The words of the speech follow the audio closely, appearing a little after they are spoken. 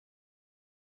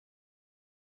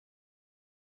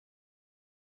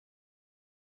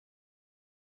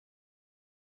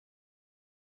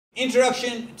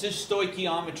Introduction to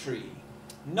stoichiometry.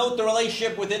 Note the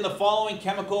relationship within the following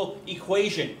chemical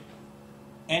equation.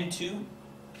 N2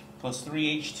 plus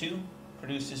 3H2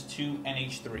 produces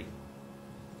 2NH3.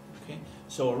 Okay?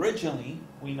 So originally,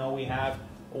 we know we have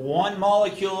one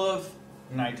molecule of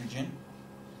nitrogen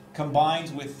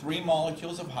combines with 3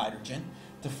 molecules of hydrogen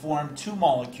to form 2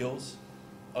 molecules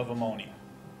of ammonia.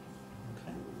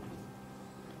 Okay?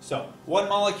 So, 1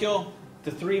 molecule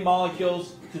to 3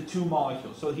 molecules to 2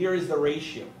 molecules. So here is the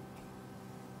ratio.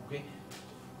 Okay?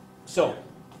 So,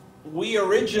 we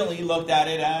originally looked at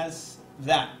it as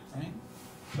that, right?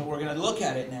 So we're going to look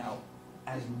at it now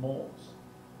as moles,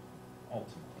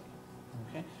 ultimately.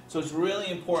 Okay? So it's really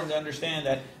important to understand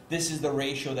that this is the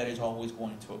ratio that is always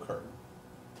going to occur.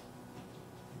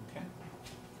 Okay?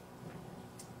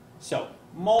 So,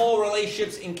 mole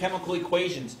relationships in chemical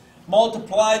equations.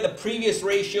 Multiply the previous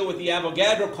ratio with the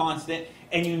Avogadro constant,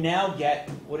 and you now get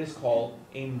what is called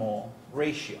a mole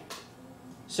ratio.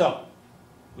 So,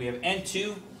 we have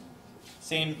N2,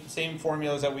 same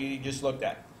formulas that we just looked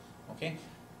at. Okay?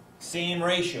 Same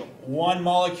ratio, 1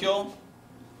 molecule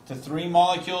to 3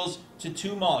 molecules to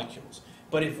 2 molecules.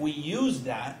 But if we use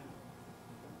that,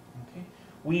 okay,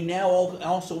 we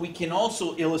can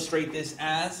also illustrate this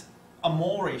as a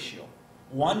mole ratio.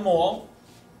 1 mole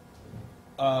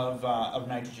of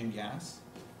nitrogen gas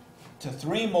to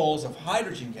 3 moles of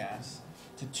hydrogen gas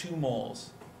to 2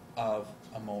 moles of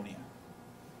ammonia.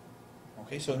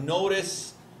 Okay, so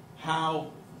notice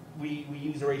how we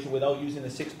use the ratio without using the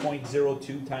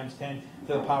 6.02 times 10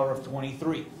 to the power of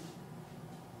 23.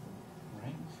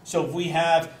 Right? So if we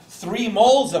have 3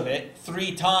 moles of it,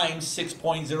 3 times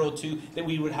 6.02, then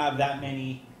we would have that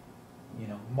many,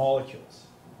 molecules.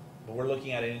 But we're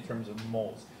looking at it in terms of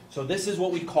moles. So this is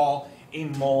what we call a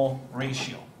mole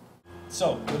ratio.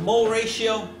 So the mole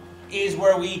ratio is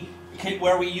where we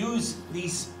use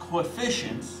these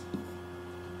coefficients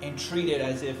and treat it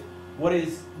as if what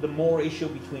is the mole ratio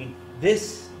between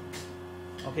this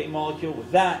molecule with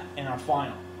that and our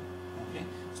final. Okay?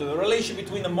 So the relation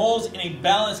between the moles in a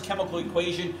balanced chemical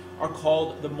equation are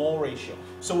called the mole ratio.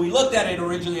 So we looked at it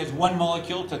originally as 1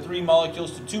 molecule to 3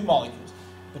 molecules to 2 molecules,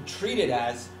 but treat it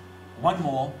as 1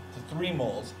 mole to 3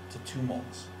 moles to 2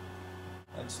 moles.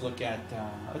 Let's look at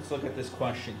this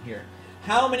question here.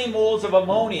 How many moles of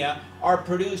ammonia are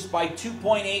produced by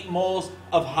 2.8 moles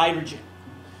of hydrogen?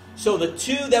 So the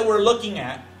 2 that we're looking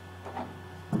at,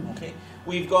 okay,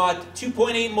 we've got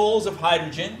 2.8 moles of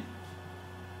hydrogen,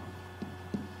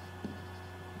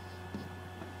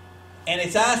 and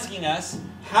it's asking us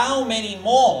how many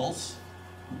moles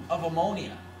of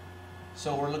ammonia.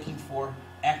 So we're looking for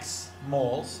X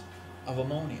moles of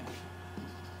ammonia.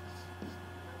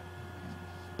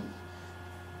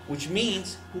 Which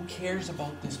means, who cares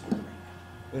about this part right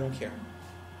now? We don't care.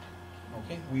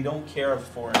 Okay? We don't care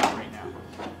for it right now.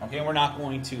 Okay? We're not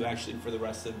going to actually for the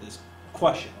rest of this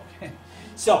question. Okay?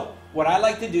 So, what I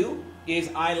like to do is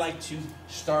I like to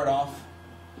start off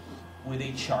with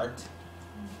a chart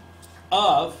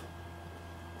of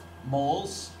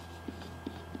moles,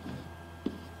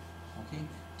 okay,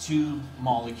 to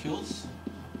molecules.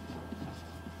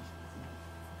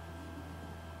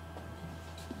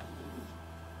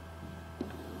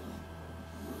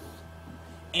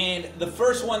 And the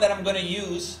first one that I'm going to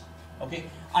use, okay,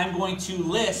 I'm going to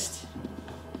list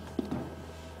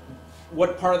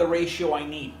what part of the ratio I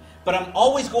need. But I'm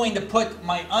always going to put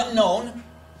my unknown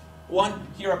one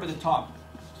here up at the top.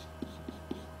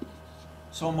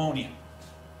 So ammonia.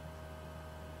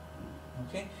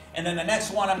 Okay? And then the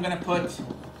next one I'm going to put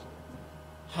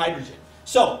hydrogen.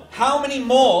 So, how many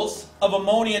moles of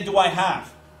ammonia do I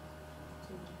have?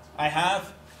 I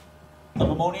have of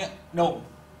ammonia? No.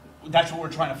 That's what we're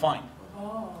trying to find.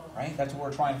 Oh. Right? That's what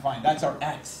we're trying to find. That's our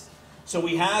X. So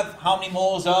we have how many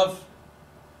moles of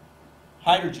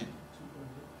hydrogen?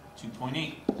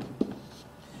 2.8.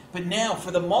 But now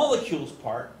for the molecules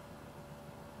part,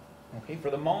 okay,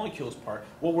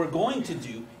 what we're going to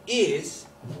do is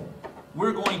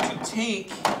we're going to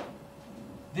take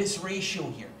this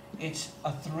ratio here. It's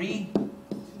a 3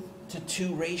 to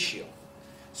 2 ratio.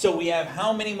 So we have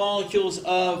how many molecules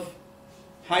of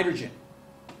hydrogen?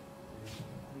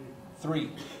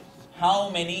 3. How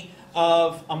many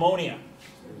of ammonia?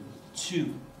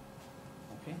 2.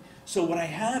 Okay? So what I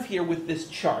have here with this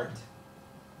chart,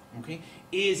 okay,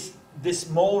 is this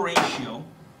mole ratio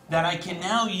that I can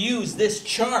now use this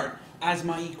chart as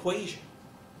my equation.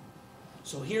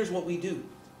 So here's what we do.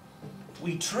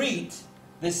 We treat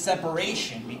this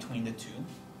separation between the two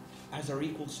as our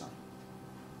equal sign.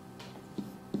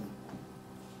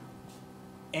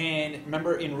 And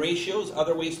remember, in ratios,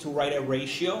 other ways to write a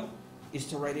ratio is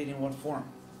to write it in what form?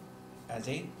 as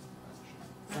a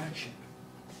fraction.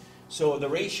 So the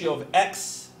ratio of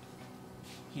x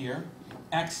here,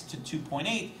 x to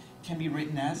 2.8, can be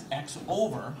written as x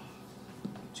over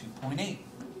 2.8.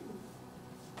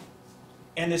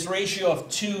 And this ratio of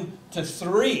 2 to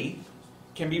 3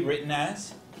 can be written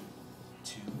as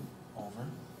 2 over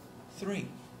 3.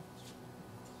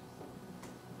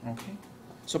 Okay?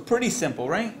 So pretty simple,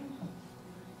 right?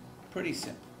 Pretty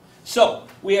simple. So,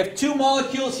 we have two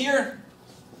molecules here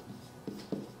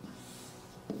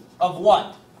of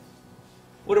what?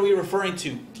 What are we referring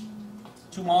to?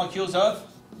 Two molecules of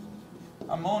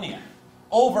ammonia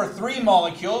over 3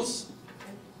 molecules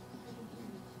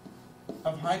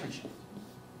of hydrogen.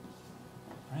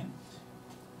 Right?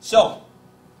 So,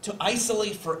 to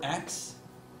isolate for x,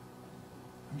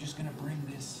 I'm just going to bring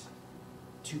this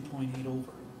 2.8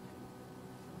 over.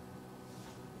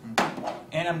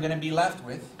 And I'm going to be left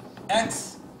with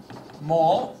x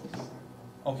mole,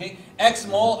 okay, x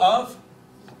mole of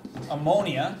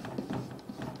ammonia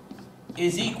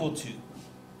is equal to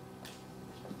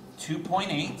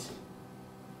 2.8,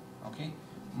 okay,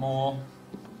 mole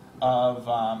of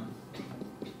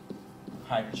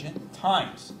hydrogen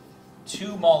times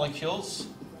 2 molecules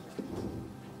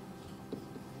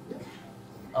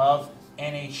of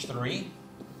NH3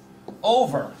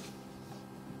 over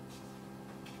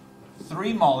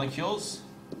 3 molecules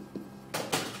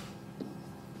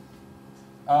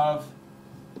of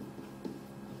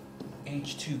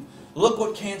H2. Look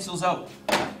what cancels out.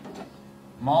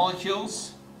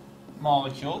 Molecules,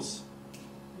 molecules.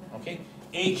 Okay,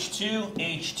 H2,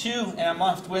 H2, and I'm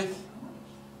left with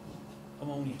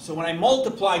ammonia. So when I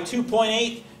multiply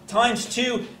 2.8 times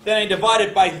 2, then I divide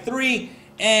it by 3,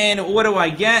 and what do I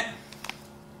get?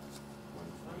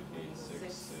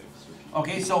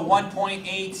 Okay, so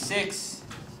 1.86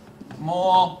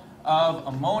 mole of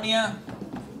ammonia.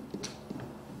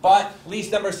 But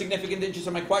least number of significant digits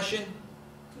of my question?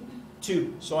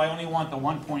 2. So I only want the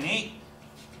 1.8,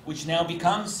 which now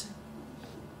becomes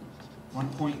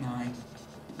 1.9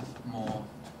 mole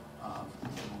of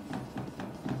ammonia.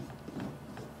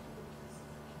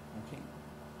 Okay.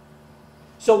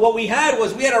 So what we had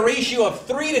was we had a ratio of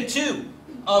 3 to 2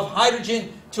 of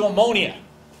hydrogen to ammonia.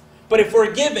 But if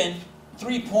we're given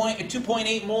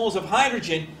 2.8 moles of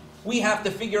hydrogen, we have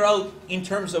to figure out in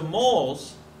terms of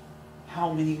moles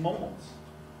how many moles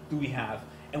do we have,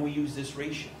 and we use this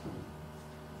ratio.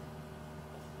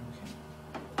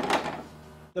 Okay.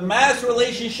 The mass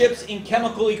relationships in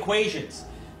chemical equations.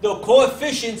 The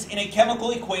coefficients in a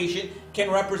chemical equation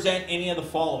can represent any of the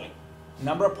following.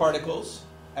 Number of particles,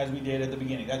 as we did at the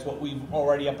beginning. That's what we've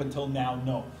already up until now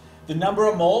know. The number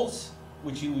of moles,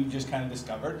 which we've just kind of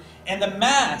discovered, and the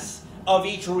mass of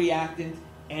each reactant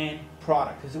and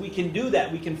product. Because we can do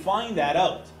that, we can find that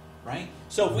out, right?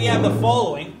 So if we have the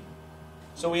following,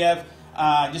 so we have,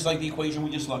 just like the equation we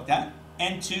just looked at,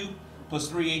 N2 plus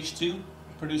 3H2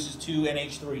 produces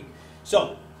 2NH3.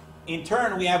 So, in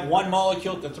turn, we have 1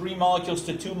 molecule to 3 molecules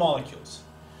to 2 molecules.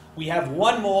 We have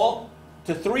 1 mole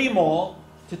to 3 mole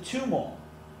to 2 mole.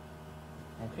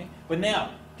 Okay? But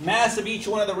now, mass of each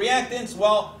one of the reactants,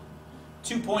 well,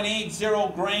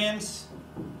 2.80 grams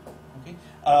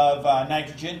of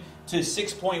nitrogen to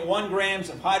 6.1 grams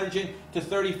of hydrogen to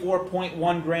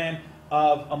 34.1 gram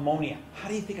of ammonia. How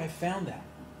do you think I found that?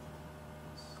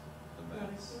 The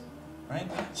mass. Right?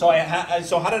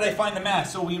 So how did I find the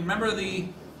mass? So we remember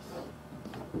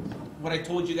what I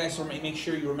told you guys, so make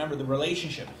sure you remember the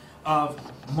relationship of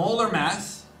molar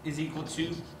mass is equal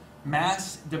to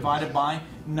mass divided by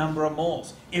number of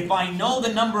moles. If I know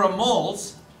the number of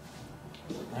moles,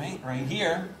 right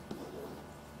here,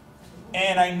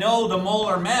 and I know the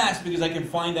molar mass because I can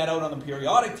find that out on the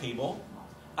periodic table,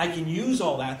 I can use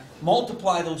all that,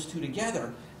 multiply those two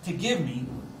together to give me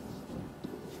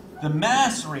the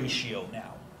mass ratio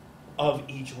now of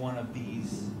each one of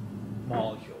these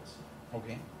molecules,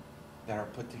 okay, that are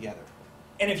put together.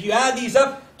 And if you add these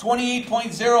up,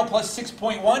 28.0 plus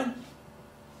 6.1,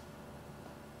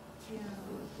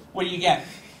 what do you get?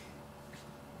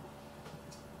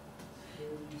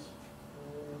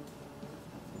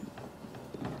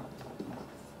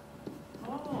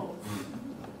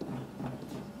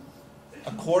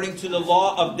 According to the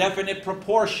law of definite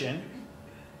proportion,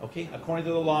 okay, according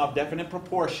to the law of definite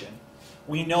proportion,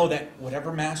 we know that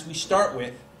whatever mass we start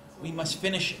with, we must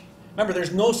finish it. Remember,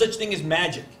 there's no such thing as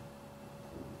magic.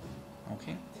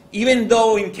 Okay? Even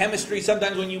though in chemistry,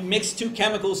 sometimes when you mix two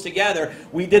chemicals together,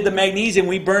 we did the magnesium,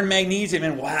 we burned magnesium,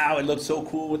 and wow, it looked so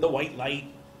cool with the white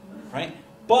light. Right?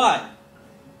 But,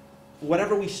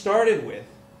 whatever we started with,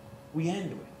 we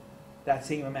end with that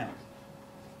same amount.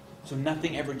 So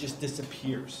nothing ever just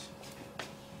disappears.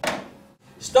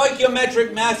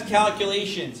 Stoichiometric mass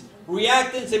calculations.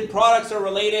 Reactants and products are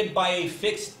related by a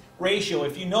fixed ratio.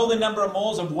 If you know the number of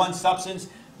moles of one substance,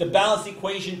 the balanced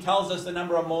equation tells us the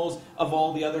number of moles of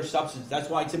all the other substances. That's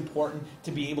why it's important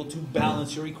to be able to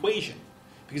balance your equation.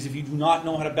 Because if you do not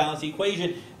know how to balance the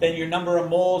equation, then your number of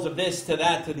moles of this to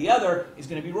that to the other is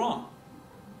going to be wrong.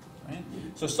 Right?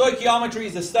 So stoichiometry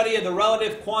is the study of the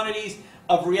relative quantities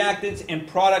of reactants and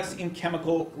products in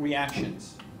chemical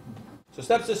reactions. So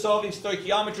steps to solving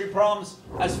stoichiometry problems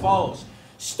as follows.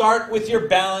 Start with your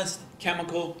balanced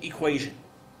chemical equation.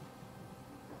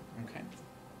 Okay.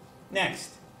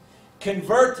 Next,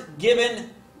 convert given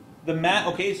the mass.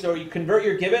 Okay, so you convert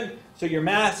your given, so your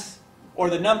mass or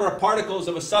the number of particles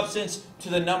of a substance to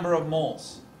the number of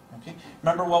moles. Okay.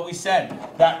 Remember what we said,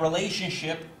 that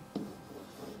relationship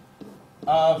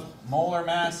of molar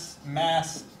mass,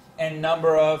 and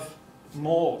number of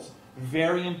moles.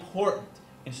 Very important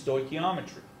in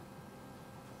stoichiometry.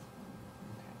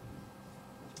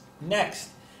 Next,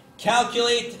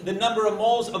 calculate the number of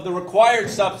moles of the required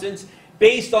substance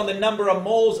based on the number of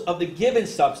moles of the given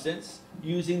substance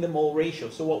using the mole ratio.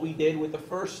 So what we did with the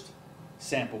first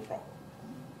sample problem.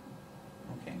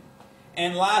 Okay.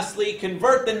 And lastly,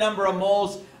 convert the number of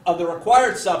moles of the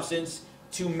required substance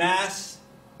to mass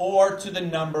or to the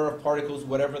number of particles,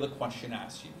 whatever the question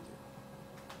asks you to do.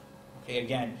 Okay,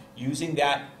 again, using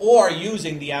that or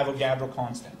using the Avogadro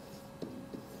constant.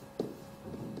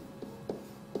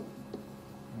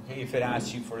 Okay, if it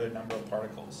asks you for the number of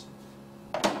particles.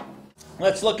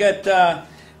 Let's look at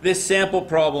this sample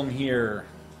problem here.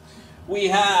 We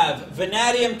have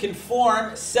vanadium can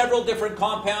form several different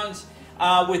compounds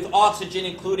with oxygen,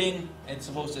 including, it's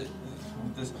supposed to,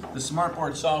 the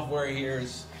smartboard software here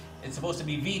is, it's supposed to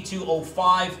be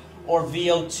V2O5 or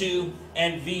VO2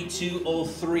 and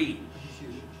V2O3.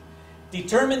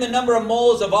 Determine the number of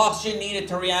moles of oxygen needed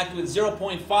to react with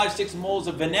 0.56 moles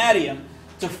of vanadium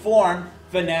to form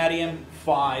vanadium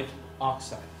 5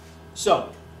 oxide.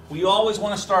 So, we always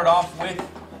want to start off with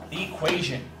the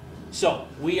equation. So,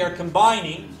 we are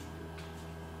combining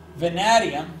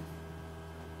vanadium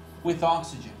with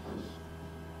oxygen.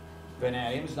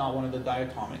 Vanadium is not one of the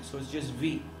diatomics, so it's just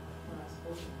V.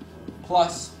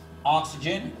 Plus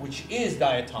oxygen, which is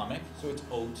diatomic, so it's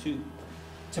O2.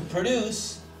 To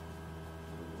produce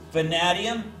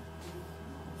vanadium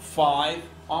 5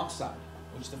 oxide,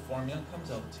 which the formula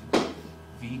comes out to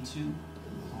V2O5.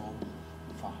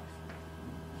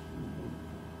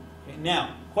 Okay,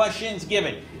 now, questions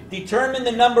given. Determine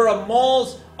the number of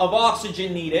moles of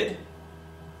oxygen needed.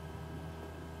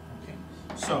 Okay,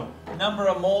 so number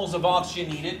of moles of oxygen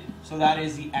needed, so that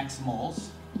is the X moles,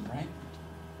 right?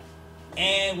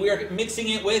 And we are mixing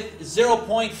it with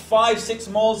 0.56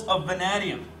 moles of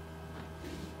vanadium.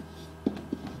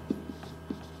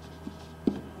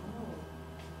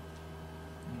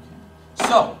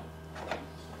 So,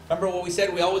 remember what we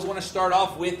said, we always want to start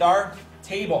off with our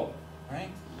table, right?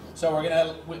 So we're going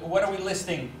to, what are we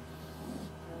listing?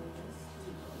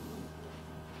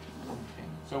 Okay,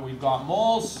 so we've got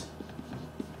moles,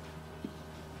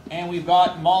 and we've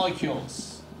got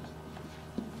molecules.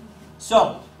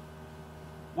 So,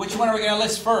 which one are we going to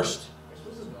list first?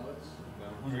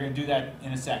 We're going to do that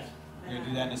in a sec. We're going to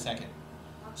do that in a second.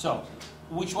 So,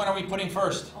 which one are we putting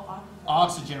first?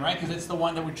 Oxygen, right? Because it's the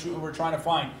one that we're trying to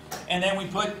find. And then we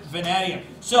put vanadium.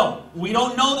 So, we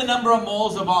don't know the number of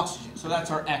moles of oxygen. So that's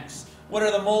our X. What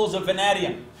are the moles of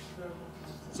vanadium?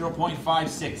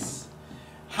 0.56.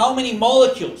 How many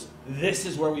molecules? This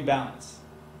is where we balance.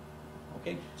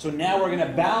 Okay? So now we're going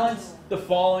to balance the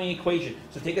following equation.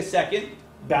 So take a second,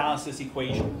 balance this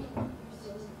equation.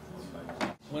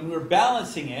 When we're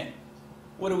balancing it,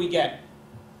 what do we get?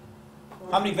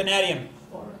 How many vanadium?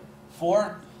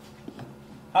 4.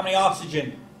 How many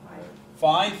oxygen?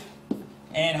 5.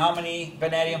 And how many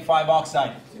vanadium 5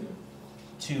 oxide?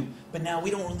 2. But now we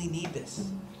don't really need this.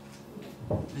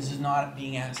 This is not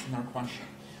being asked in our question.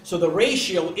 So the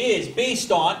ratio is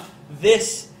based on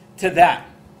this to that.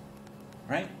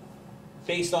 Right?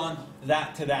 Based on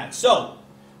that to that. So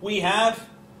we have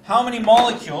how many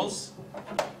molecules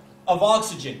of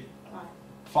oxygen?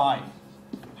 5.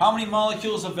 How many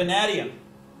molecules of vanadium?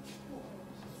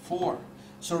 4.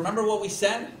 So remember what we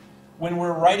said? When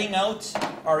we're writing out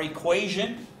our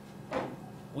equation,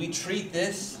 we treat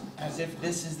this as if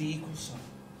this is the equal sign.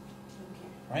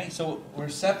 Right? So we're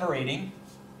separating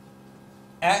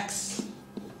X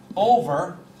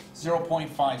over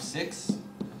 0.56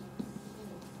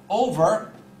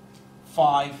 over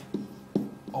 5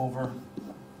 over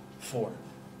 4.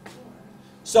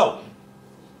 So,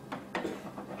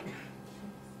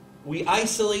 we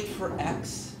isolate for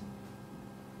X.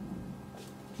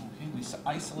 Okay, we just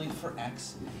isolate for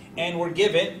X. And we're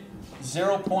given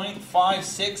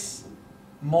 0.56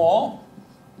 mole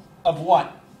of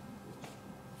what?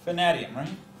 Vanadium, right?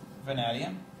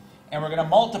 Vanadium. And we're going to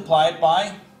multiply it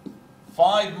by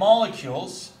 5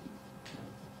 molecules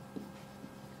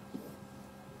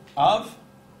of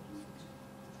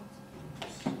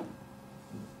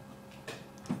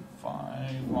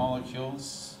 5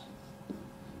 molecules,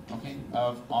 okay,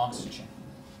 of oxygen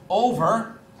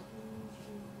over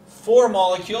 4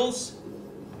 molecules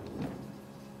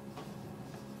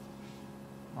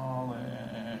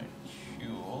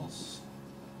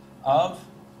of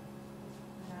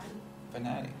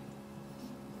vanadium.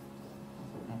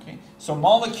 Okay, so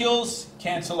molecules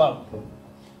cancel out.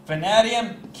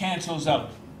 Vanadium cancels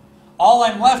out. All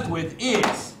I'm left with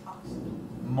is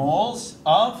moles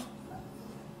of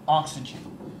oxygen.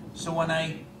 So when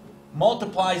I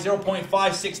multiply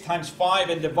 0.56 times 5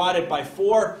 and divide it by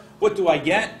 4, what do I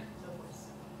get?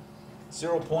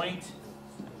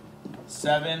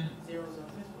 0.7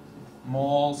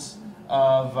 moles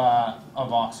of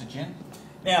oxygen.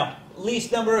 Now,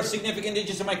 least number of significant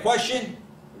digits in my question?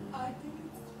 I think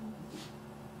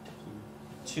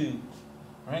it's 2.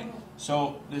 Right?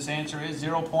 So this answer is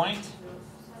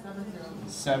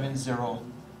 0.70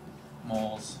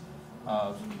 moles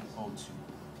of O2.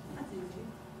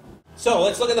 So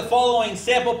let's look at the following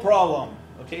sample problem.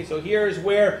 Okay, so here's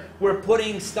where we're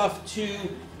putting stuff to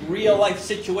real life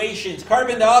situations.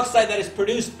 Carbon dioxide that is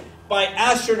produced by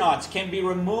astronauts can be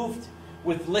removed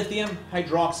with lithium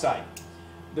hydroxide.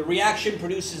 The reaction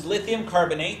produces lithium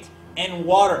carbonate and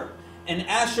water. An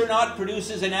astronaut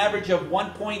produces an average of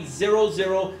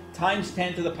 1.00 times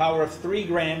 10 to the power of 3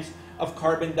 grams of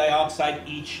carbon dioxide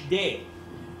each day.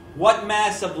 What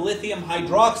mass of lithium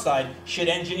hydroxide should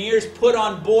engineers put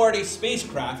on board a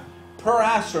spacecraft per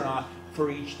astronaut for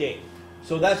each day?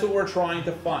 So that's what we're trying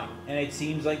to find. And it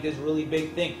seems like this really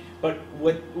big thing. But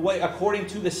what according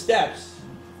to the steps,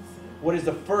 what is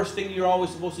the first thing you're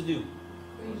always supposed to do?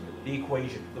 The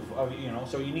equation.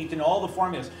 So you need to know all the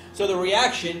formulas. So the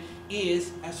reaction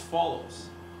is as follows.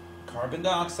 Carbon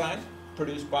dioxide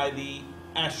produced by the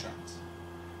astronauts.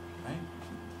 Right?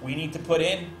 We need to put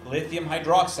in lithium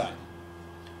hydroxide.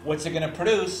 What's it going to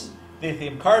produce?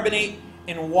 Lithium carbonate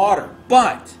and water.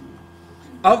 But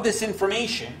of this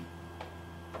information,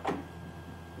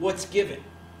 what's given?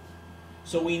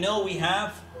 So we know we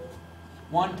have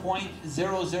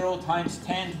 1.00 times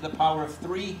 10 to the power of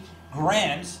 3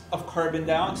 grams of carbon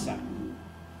dioxide.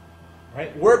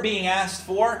 Right? We're being asked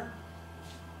for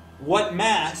what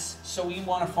mass, so we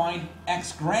want to find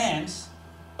X grams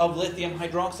of lithium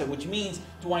hydroxide, which means,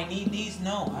 do I need these?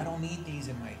 No, I don't need these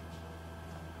in my...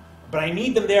 But I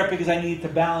need them there because I need to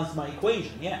balance my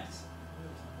equation, yes.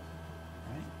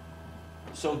 Right?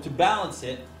 So to balance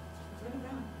it,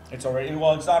 it's already,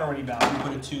 well, it's not already balanced.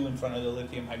 We put a 2 in front of the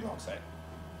lithium hydroxide.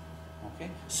 Okay?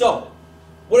 So,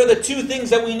 what are the 2 things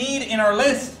that we need in our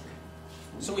list?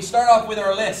 So we start off with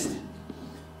our list.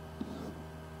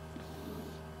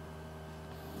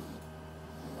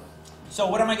 So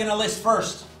what am I going to list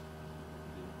first?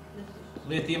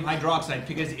 Lithium hydroxide,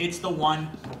 because it's the one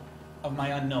of my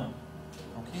unknown.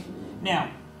 Okay?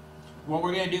 Now, what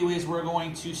we're going to do is we're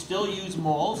going to still use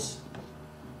moles,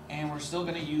 and we're still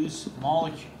going to use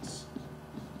molecules.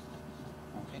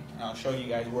 Okay? And I'll show you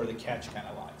guys where the catch kind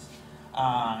of lies.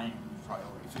 You probably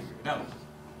already figured it out.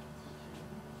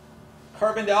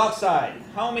 Carbon dioxide.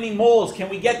 How many moles? Can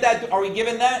we get that? Are we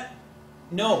given that?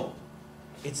 No.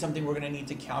 It's something we're going to need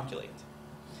to calculate.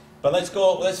 But let's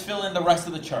fill in the rest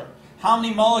of the chart. How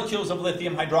many molecules of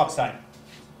lithium hydroxide?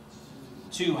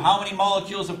 2. How many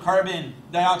molecules of carbon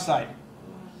dioxide?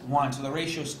 1. So the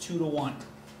ratio is 2 to 1.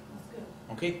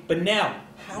 Okay? But now,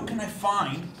 how can I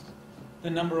find the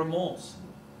number of moles?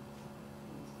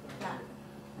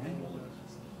 Right?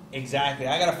 Exactly.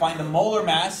 I got to find the molar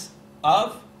mass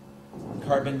of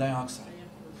carbon dioxide.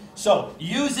 So,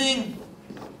 using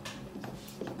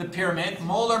the pyramid,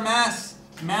 molar mass,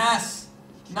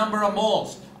 number of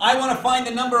moles. I want to find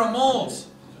the number of moles.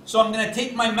 So I'm going to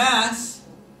take my mass.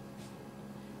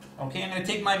 Okay, I'm going to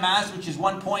take my mass, which is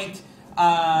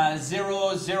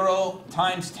 1.00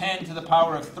 times 10 to the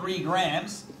power of 3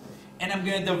 grams. And I'm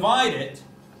going to divide it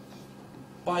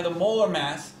by the molar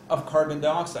mass of carbon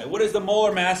dioxide. What is the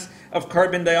molar mass of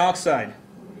carbon dioxide?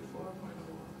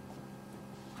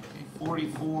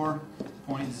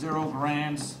 44.0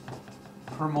 grams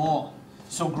per mole.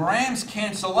 So grams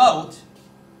cancel out,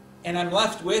 and I'm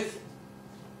left with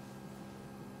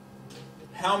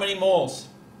how many moles?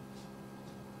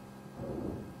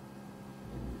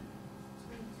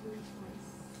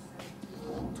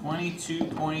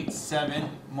 22.7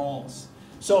 moles.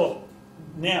 So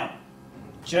Now,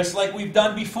 just like we've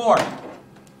done before,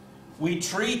 we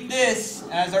treat this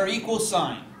as our equal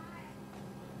sign.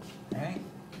 Okay?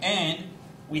 And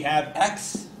we have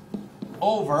X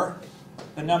over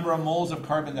the number of moles of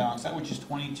carbon dioxide, which is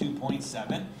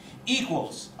 22.7,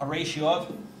 equals a ratio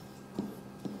of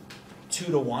 2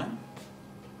 to 1.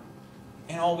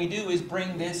 And all we do is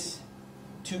bring this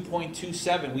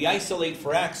 2.27. We isolate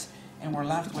for X, and we're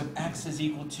left with X is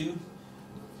equal to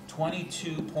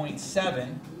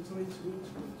 22.7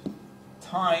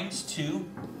 times 2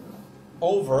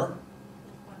 over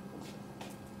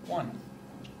 1.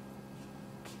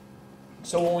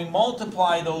 So when we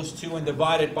multiply those two and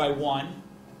divide it by 1,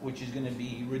 which is going to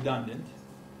be redundant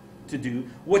to do,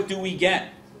 what do we get?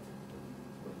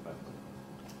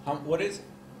 What is it?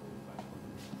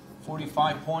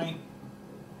 45.4?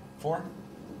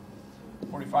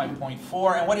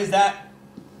 45.4. And what does that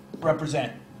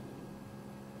represent?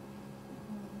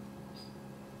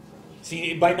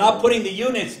 See, by not putting the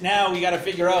units, now we got to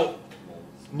figure out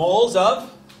moles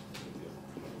of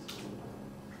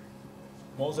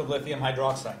lithium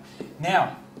hydroxide.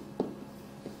 Now,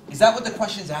 is that what the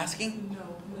question's asking?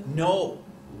 No. No,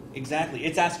 exactly.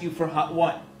 It's asking you for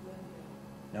what?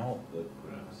 No.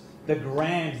 The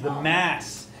grams, the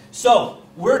mass. So,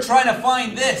 we're trying to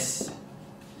find this.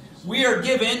 We are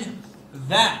given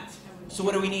that. So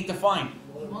what do we need to find?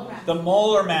 The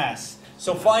molar mass.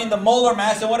 So find the molar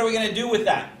mass, and what are we going to do with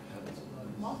that?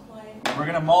 Multiply. We're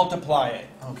going to multiply it.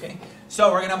 Okay.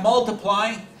 So we're going to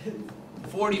multiply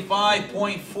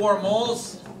 45.4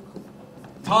 moles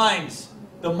times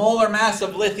the molar mass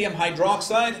of lithium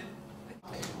hydroxide.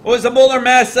 What was the molar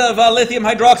mass of lithium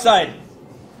hydroxide?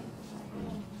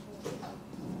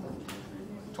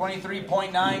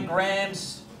 23.9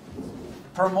 grams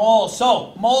per mole.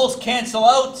 So moles cancel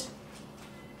out.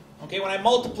 Okay, when I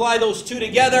multiply those two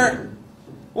together,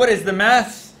 what is the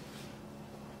mass?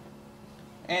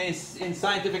 And it's in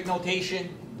scientific notation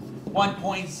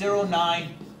 1.09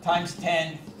 times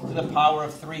 10 to the power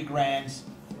of 3 grams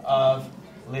of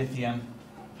lithium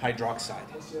hydroxide.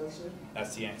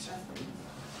 That's the answer.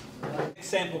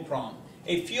 Example problem.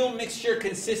 A fuel mixture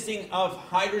consisting of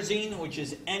hydrazine, which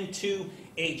is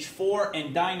N2H4,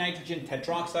 and dinitrogen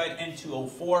tetroxide,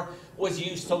 N2O4, was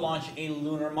used to launch a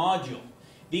lunar module.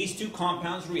 These two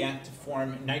compounds react to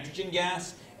form nitrogen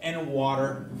gas and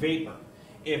water vapor.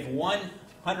 If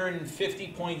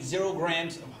 150.0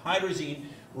 grams of hydrazine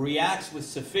reacts with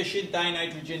sufficient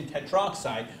dinitrogen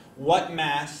tetroxide, what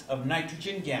mass of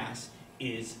nitrogen gas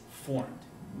is formed?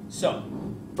 So,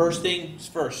 first things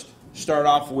first, start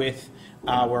off with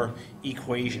our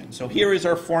equation. So here is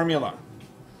our formula.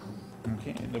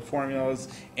 Okay, the formulas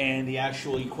and the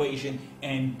actual equation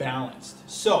and balanced.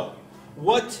 So,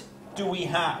 what do we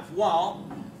have? Well,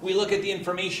 we look at the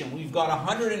information. We've got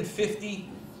 150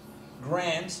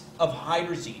 grams of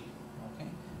hydrazine. Okay,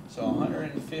 so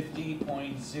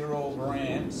 150.0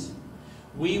 grams.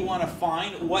 We want to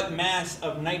find what mass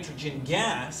of nitrogen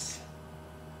gas.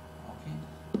 Okay,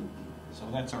 so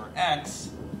that's our X.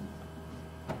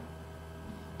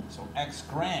 So X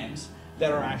grams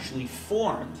that are actually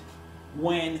formed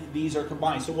when these are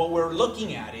combined. So what we're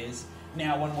looking at is,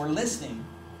 now when we're listing,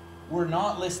 we're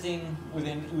not listing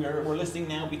within, we're listing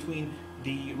now between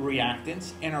the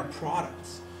reactants and our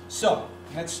products. So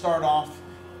let's start off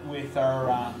with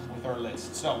our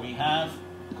list. So we have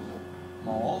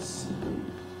moles,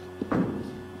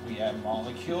 we have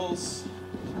molecules,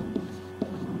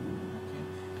 okay,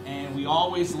 and we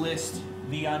always list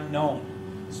the unknown.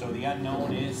 So the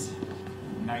unknown is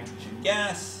nitrogen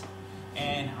gas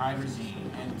and hydrazine,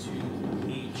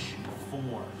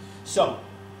 N2H4. So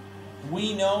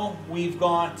we know we've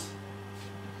got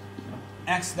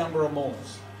X number of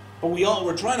moles, but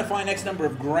we're trying to find X number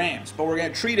of grams, but we're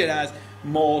going to treat it as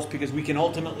moles because we can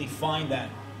ultimately find that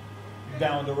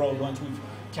down the road once we've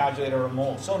calculated our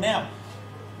moles. So now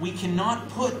we cannot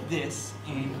put this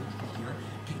in here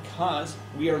because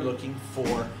we are looking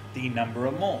for the number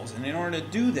of moles, and in order to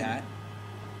do that,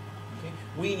 okay,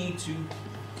 we need to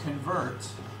convert.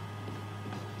 So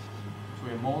we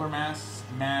have molar mass,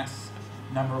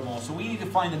 number of moles. So we need to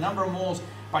find the number of moles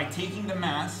by taking the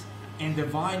mass and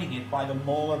dividing it by the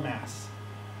molar mass.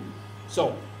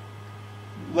 So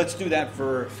let's do that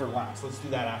for last. Let's do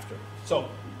that after. So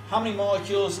how many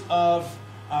molecules of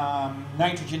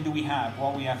nitrogen do we have?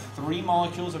 Well, we have 3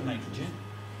 molecules of nitrogen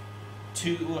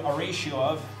to a ratio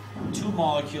of 2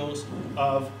 molecules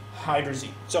of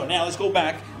hydrazine. So now let's go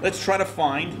back. Let's try to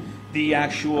find the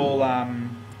actual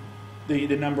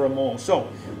the number of moles. So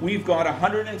we've got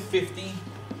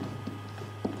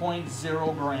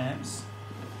 150.0 grams,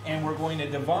 and we're going to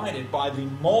divide it by the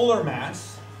molar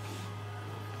mass,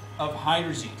 of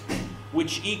hydrazine,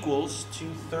 which equals to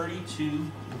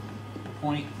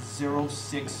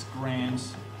 32.06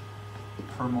 grams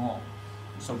per mole.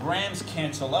 So grams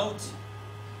cancel out,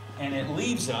 and it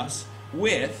leaves us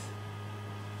with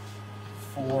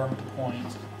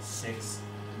 4.6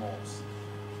 moles.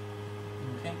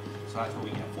 Okay, so that's what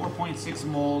we get. 4.6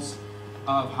 moles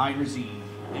of hydrazine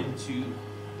into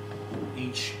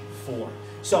H4.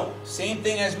 So, same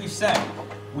thing as we said.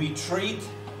 We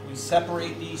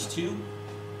separate these two,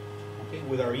 okay,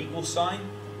 with our equal sign.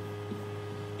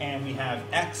 And we have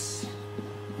X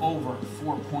over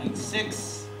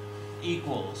 4.6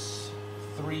 equals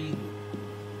 3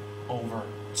 over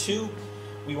 2.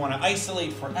 We want to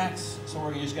isolate for X, so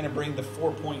we're just going to bring the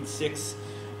 4.6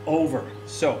 over.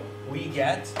 So we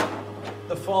get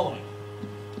the following.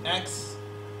 X,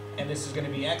 and this is going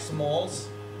to be X moles,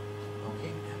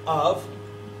 okay, of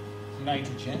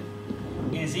nitrogen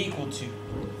is equal to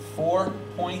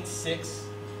 4.6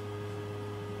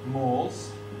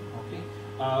 moles, okay,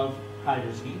 of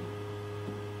hydrazine.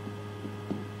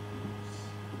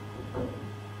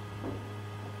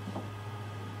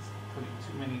 Putting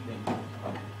too many things.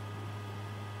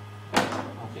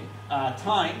 Okay,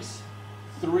 times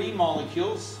 3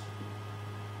 molecules,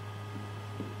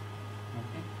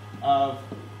 okay, of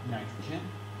nitrogen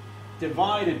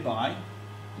divided by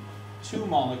 2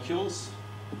 molecules,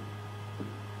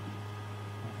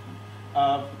 okay,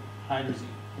 of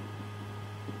hydrazine.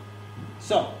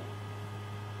 So,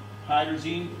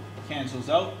 hydrazine cancels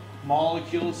out,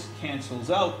 molecules cancels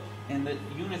out, and the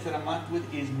unit that I'm left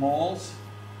with is moles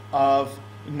of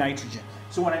nitrogen.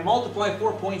 So when I multiply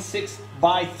 4.6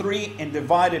 by 3 and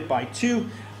divide it by 2,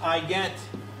 I get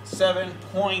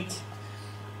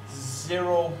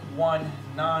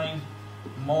 7.019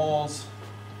 moles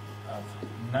of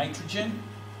nitrogen.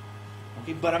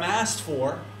 Okay, but I'm asked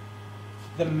for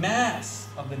the mass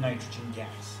of the nitrogen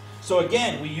gas. So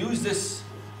again, we use this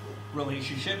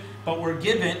relationship, but we're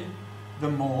given the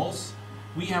moles.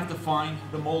 We have to find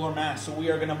the molar mass. So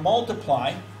we are going to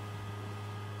multiply.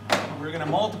 We're going to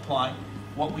multiply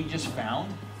what we just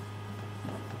found,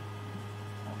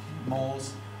 okay,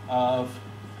 moles of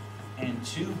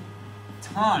N2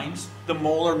 times the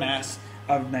molar mass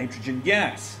of nitrogen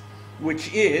gas,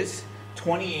 which is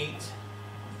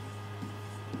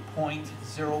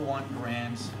 28.01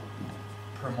 grams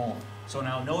per mole. So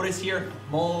now notice here,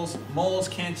 moles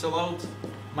cancel out.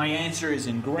 My answer is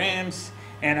in grams,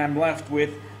 and I'm left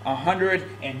with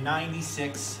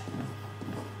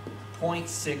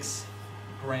 196.6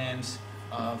 grams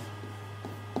of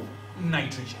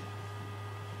nitrogen.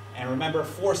 And remember,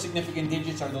 4 significant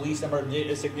digits are the least number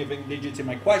of significant digits in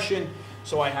my question,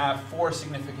 so I have 4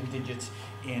 significant digits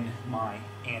in my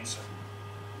answer.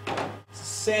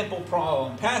 Sample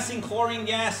problem. Passing chlorine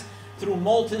gas through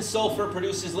molten sulfur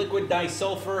produces liquid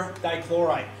disulfur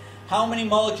dichloride. How many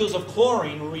molecules of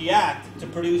chlorine react to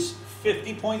produce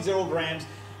 50.0 grams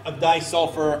of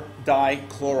disulfur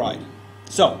dichloride?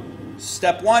 So,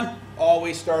 step 1,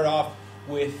 always start off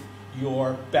with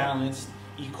your balanced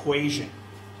equation.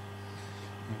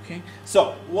 Okay,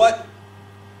 so what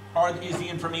is the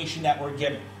information that we're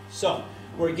given? So,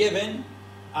 we're given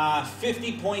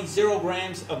 50.0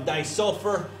 grams of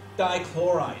disulfur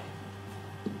dichloride.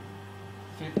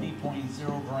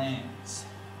 50.0 grams.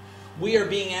 We are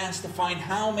being asked to find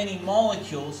how many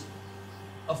molecules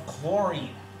of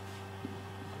chlorine.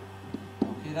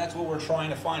 Okay, that's what we're trying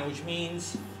to find, which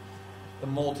means the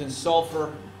molten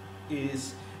sulfur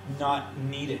is not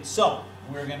needed. So,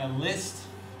 we're going to list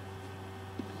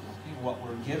what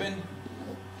we're given.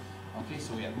 Okay,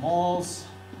 so we have moles,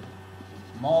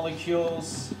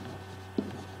 molecules,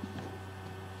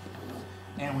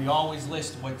 and we always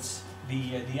list what's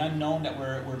the unknown that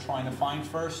we're trying to find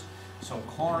first. So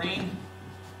chlorine,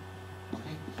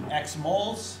 okay, X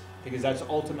moles, because that's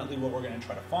ultimately what we're going to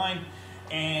try to find.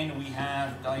 And we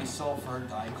have disulfur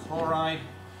dichloride,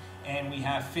 and we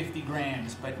have 50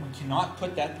 grams, but we cannot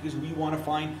put that because we want to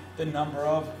find the number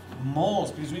of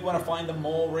moles, because we want to find the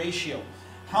mole ratio.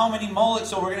 How many molecules?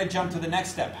 So we're going to jump to the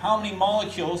next step. How many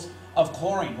molecules of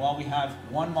chlorine? Well, we have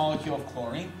 1 molecule of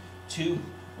chlorine,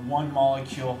 1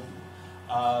 molecule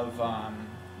of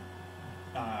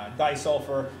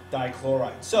disulfur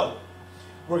dichloride. So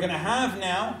we're going to have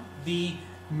now the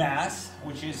mass,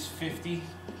 which is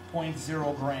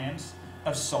 50.0 grams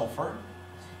of sulfur,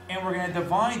 and we're going to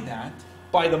divide that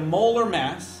by the molar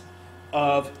mass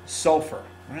of sulfur,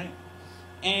 right?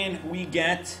 And we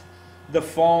get the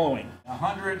following: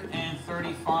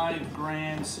 135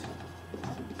 grams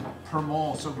per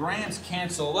mole. So grams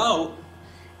cancel out,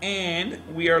 and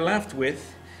we are left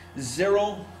with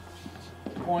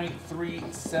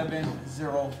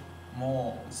 0.370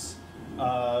 moles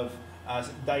of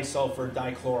disulfur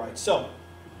dichloride. So,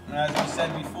 as we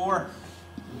said before,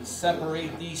 we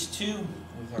separate these two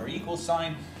with our equal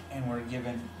sign, and we're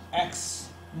given X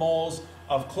moles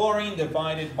of chlorine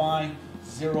divided by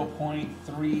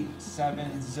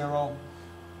 0.370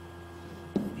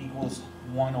 equals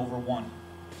 1 over 1.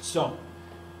 So,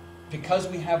 because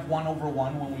we have 1 over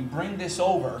 1, when we bring this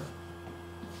over,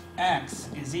 X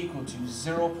is equal to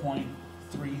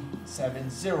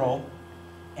 0.370,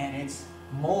 and it's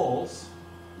moles,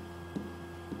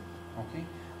 okay,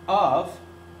 of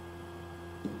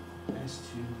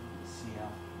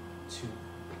S2Cl2.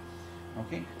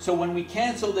 Okay, so when we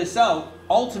cancel this out,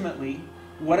 ultimately,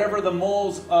 whatever the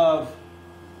moles of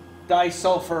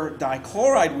disulfur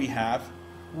dichloride we have,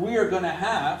 we are going to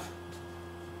have,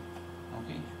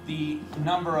 okay, the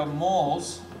number of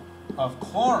moles of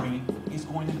chlorine is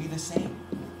going to be the same.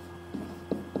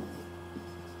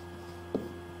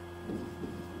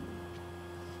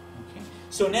 Okay,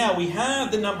 so now we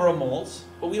have the number of moles,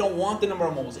 but we don't want the number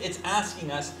of moles. It's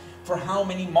asking us for how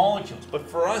many molecules. But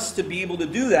for us to be able to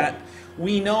do that,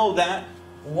 we know that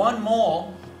 1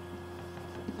 mole,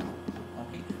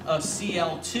 okay, of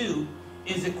Cl2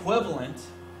 is equivalent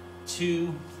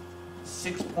to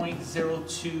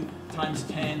 6.02 times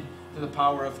 10 to the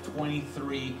power of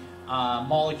 23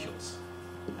 molecules.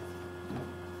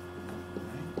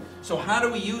 Okay. So how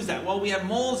do we use that? Well, we have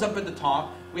moles up at the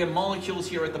top. We have molecules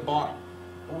here at the bottom.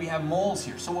 But we have moles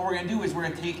here. So what we're going to do is we're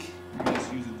going to take,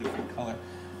 let's use a different color,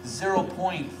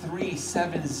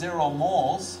 0.370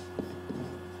 moles,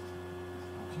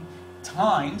 okay,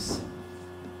 times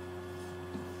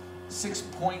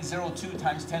 6.02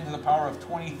 times 10 to the power of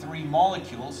 23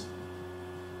 molecules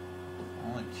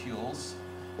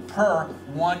per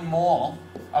 1 mole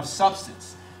of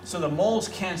substance. So the moles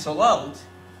cancel out,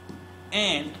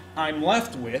 and I'm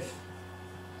left with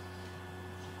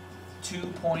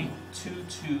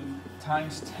 2.22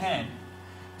 times 10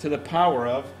 to the power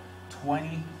of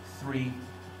 23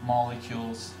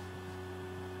 molecules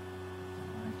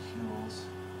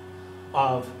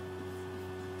of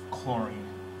chlorine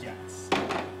gas.